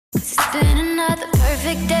'Cause it's been another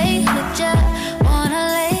perfect day with ya. Wanna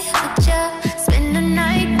lay with ya, spend the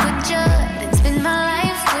night with ya, then spend my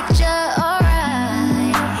life with ya.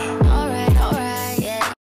 Alright,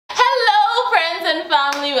 yeah. Hello friends and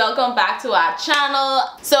family, welcome back to our channel.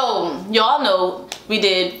 So y'all know we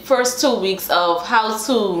did first 2 weeks of how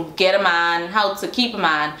to get a man, how to keep a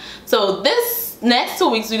man. So this next 2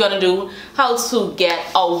 weeks we're gonna do how to get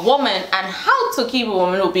a woman, and how to keep a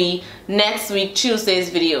woman will be next week Tuesday's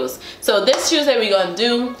videos. So this Tuesday we're gonna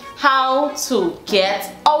do how to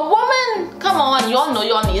get a woman. Come on, y'all know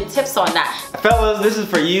y'all need tips on that. Fellas, this is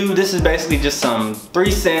for you. This is basically just some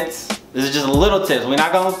 3 cents. This is just a little tips. We're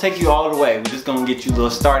not gonna take you all the way. We're just gonna get you a little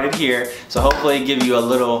started here. So hopefully give you a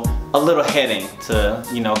little heading to,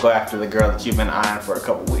 you know, go after the girl that you've been eyeing for a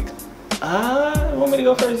couple weeks. Want me to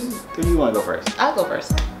go first? Or you wanna go first? I'll go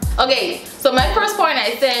first. Okay, so my first point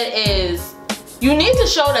I said is you need to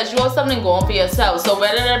show that you have something going for yourself. So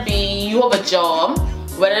whether it be you have a job,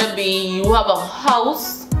 whether it be you have a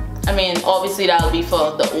house, I mean obviously that'll be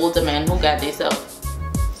for the older men who got themselves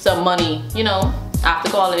some money, you know,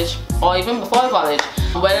 after college or even before college.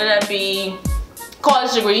 Whether that be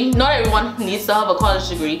college degree, not everyone needs to have a college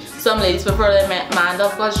degree. Some ladies prefer their man to have a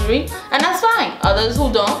college degree, and that's fine. Others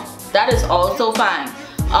who don't, that is also fine.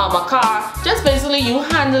 A car, just basically you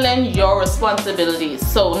handling your responsibilities.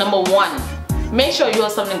 So number 1, make sure you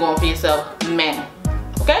have something going for yourself, men.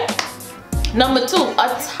 Okay? Number 2,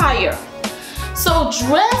 attire. So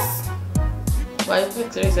dress. Why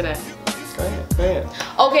did you say that? Go ahead.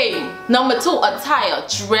 Okay, number 2, attire.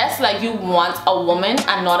 Dress like you want a woman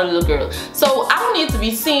and not a little girl. So I don't need to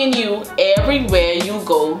be seeing you everywhere you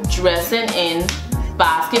go dressing in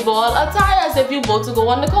basketball attire as if you about to go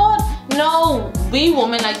on the court. No, we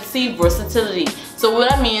women like to see versatility. So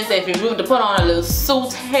what I mean is that if you were to put on a little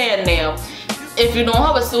suit here and there, if you don't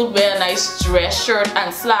have a suit, wear a nice dress shirt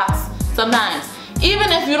and slacks sometimes.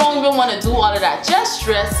 Even if you don't even want to do all of that, just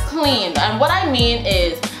dress clean. And what I mean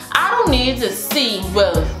is, I don't need to see,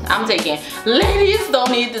 well, I'm taking, ladies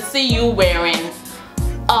don't need to see you wearing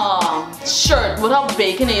shirt with a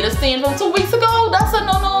baconator stain from 2 weeks ago. That's a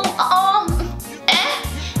no-no.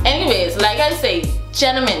 Anyways, like I say,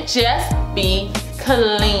 gentlemen, just be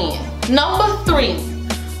clean. Number 3,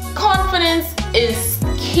 confidence is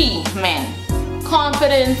key, man.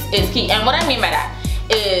 Confidence is key. And what I mean by that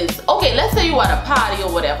is, okay, let's say you at a party or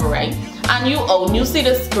whatever, right? And you out and you see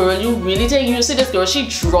this girl, you see this girl, she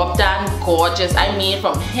dropped down gorgeous. I mean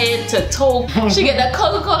from head to toe. She get that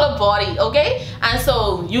Coca-Cola body, okay? And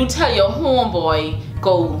so you tell your homeboy,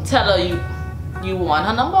 go tell her you want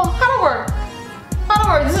her number. How to work?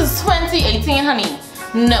 This is 2018, honey.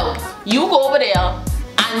 No, you go over there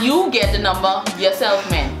and you get the number yourself,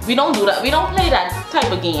 man. We don't do that. We don't play that type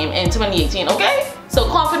of game in 2018, okay? So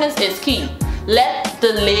confidence is key. Let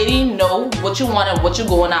the lady know what you want and what you're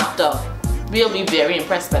going after. We'll be very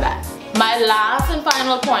impressed by that. My last and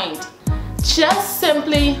final point, just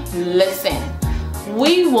simply listen.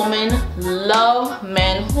 We women love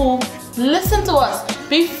men who listen to us.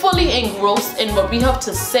 Be fully engrossed in what we have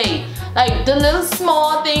to say. Like the little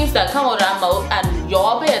small things that come out of our mouth, and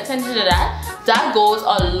y'all pay attention to that. That goes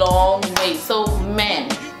a long way. So men,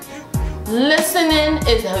 listening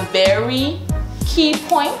is a very key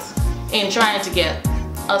point in trying to get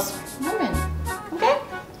us women. Okay?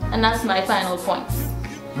 And that's my final points.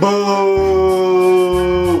 Boo!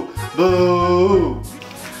 Boo!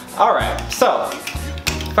 Alright, so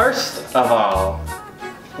first of all,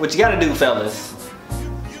 what you gotta do, fellas,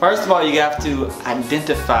 first of all, you have to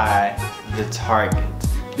identify the target.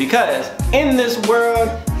 Because in this world,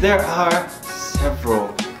 there are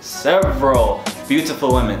several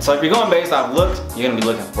beautiful women. So if you're going based off looks, you're gonna be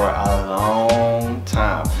looking for a long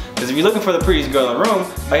time. Because if you're looking for the prettiest girl in the room,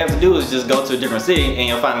 all you have to do is just go to a different city and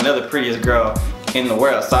you'll find another prettiest girl in the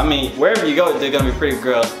world. So I mean, wherever you go, there are gonna be pretty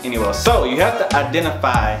girls anywhere. So you have to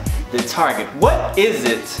identify the target. What is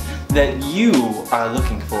it that you are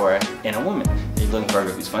looking for in a woman? Are you looking for a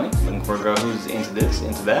girl who's funny? Looking for a girl who's into this,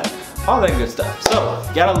 into that? All that good stuff. So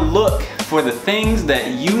you gotta look for the things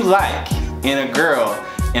that you like in a girl,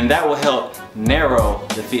 and that will help narrow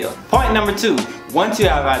the field. Point number 2, once you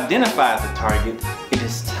have identified the target, it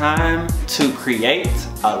is time to create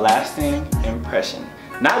a lasting impression.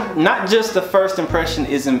 Not just the first impression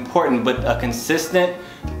is important, but a consistent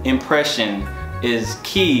impression is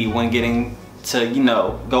key when getting to, you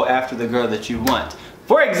know, go after the girl that you want.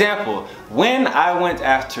 For example, when I went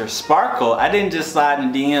after Sparkle, I didn't just slide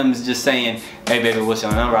in DMs just saying, hey baby, what's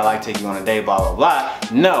your number? I'd like to take you on a date, blah, blah, blah.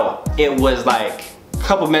 No, it was like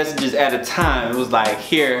couple messages at a time. It was like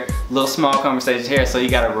here, little small conversations here, so you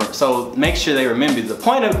gotta, so make sure they remember you. The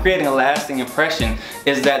point of creating a lasting impression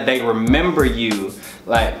is that they remember you,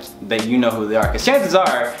 like that you know who they are. Because chances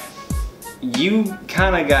are, you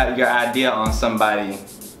kind of got your idea on somebody,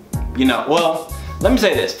 you know. Well, let me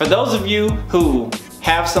say this. For those of you who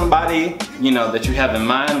have somebody, you know, that you have in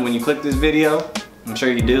mind when you click this video, I'm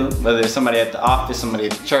sure you do, whether it's somebody at the office, somebody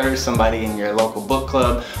at the church, somebody in your local book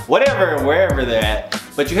club, whatever, wherever they're at,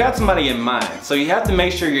 but you have somebody in mind. So you have to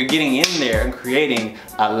make sure you're getting in there and creating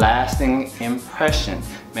a lasting impression.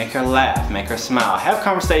 Make her laugh, make her smile. Have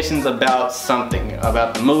conversations about something,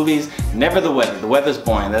 about the movies, never the weather. The weather's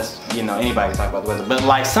boring, that's, you know, anybody can talk about the weather, but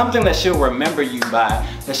like something that she'll remember you by,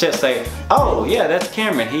 that she'll say, oh yeah, that's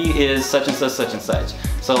Cameron, he is such and such, such and such.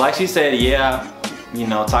 So like she said, yeah, you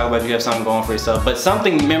know, talk about you have something going for yourself, but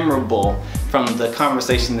something memorable from the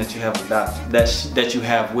conversation that you have about, that you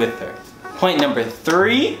have with her. Point number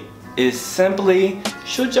 3 is simply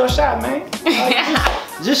shoot your shot, man.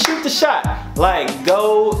 Like, just shoot the shot. Like,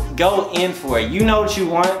 go in for it. You know what you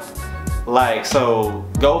want. Like, so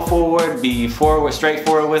go forward, be forward,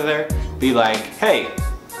 straightforward with her. Be like, hey,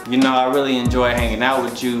 you know, I really enjoy hanging out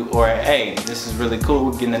with you, or hey, this is really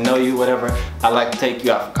cool, getting to know you, whatever. I like to take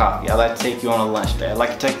you out for coffee. I like to take you on a lunch day. I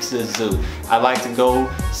like to take you to the zoo. I like to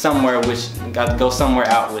go somewhere,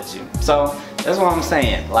 out with you. So that's what I'm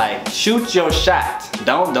saying. Like, shoot your shot.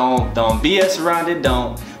 Don't BS around it.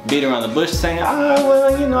 Don't beat around the bush saying, oh,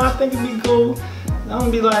 well, you know, I think it'd be cool. Don't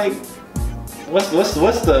be like, what's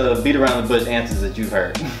the beat around the bush answers that you've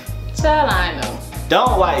heard? Child, I know.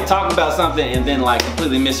 Don't like talk about something and then like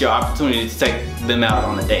completely miss your opportunity to take them out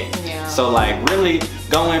on a date. Yeah. So like really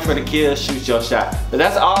go in for the kill, shoot your shot. But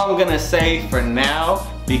that's all I'm gonna say for now,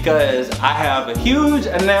 because I have a huge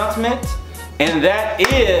announcement, and that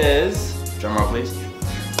is, drum roll please,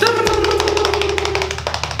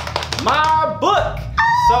 my book.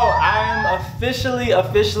 So I am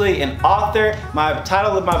officially an author. My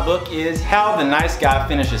title of my book is How the Nice Guy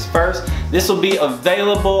Finishes First. This will be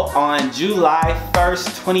available on July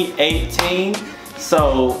 1st, 2018.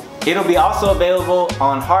 So it'll be also available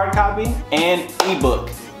on hard copy and ebook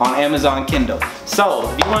on Amazon Kindle. So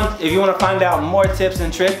if you want to find out more tips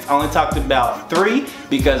and tricks, I only talked about 3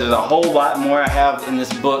 because there's a whole lot more I have in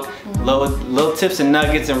this book. Little tips and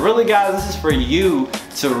nuggets. And really guys, this is for you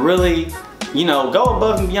to really, you know, go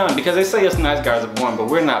above and beyond, because they say us nice guys are boring, but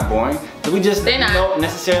we're not boring. We just don't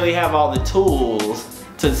necessarily have all the tools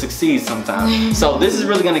to succeed sometimes. So this is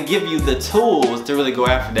really gonna give you the tools to really go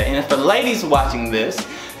after that. And for ladies watching this,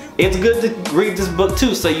 it's good to read this book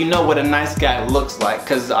too, so you know what a nice guy looks like,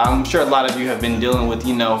 because I'm sure a lot of you have been dealing with,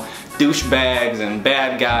 you know, douchebags and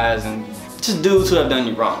bad guys and just dudes who have done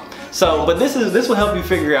you wrong. So, but this will help you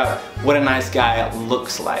figure out what a nice guy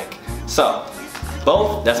looks like. So,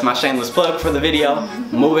 both, that's my shameless plug for the video.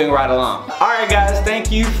 Moving right along. Alright guys,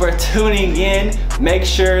 thank you for tuning in. Make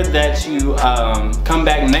sure that you come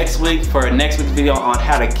back next week for next week's video on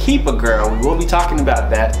how to keep a girl. We will be talking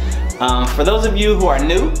about that. For those of you who are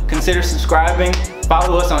new, consider subscribing.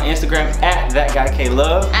 Follow us on Instagram at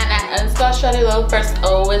ThatGuyKLove. And at _ShortyLove, first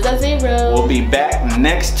O is a 0. We'll be back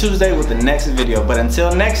next Tuesday with the next video. But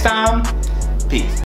until next time, peace.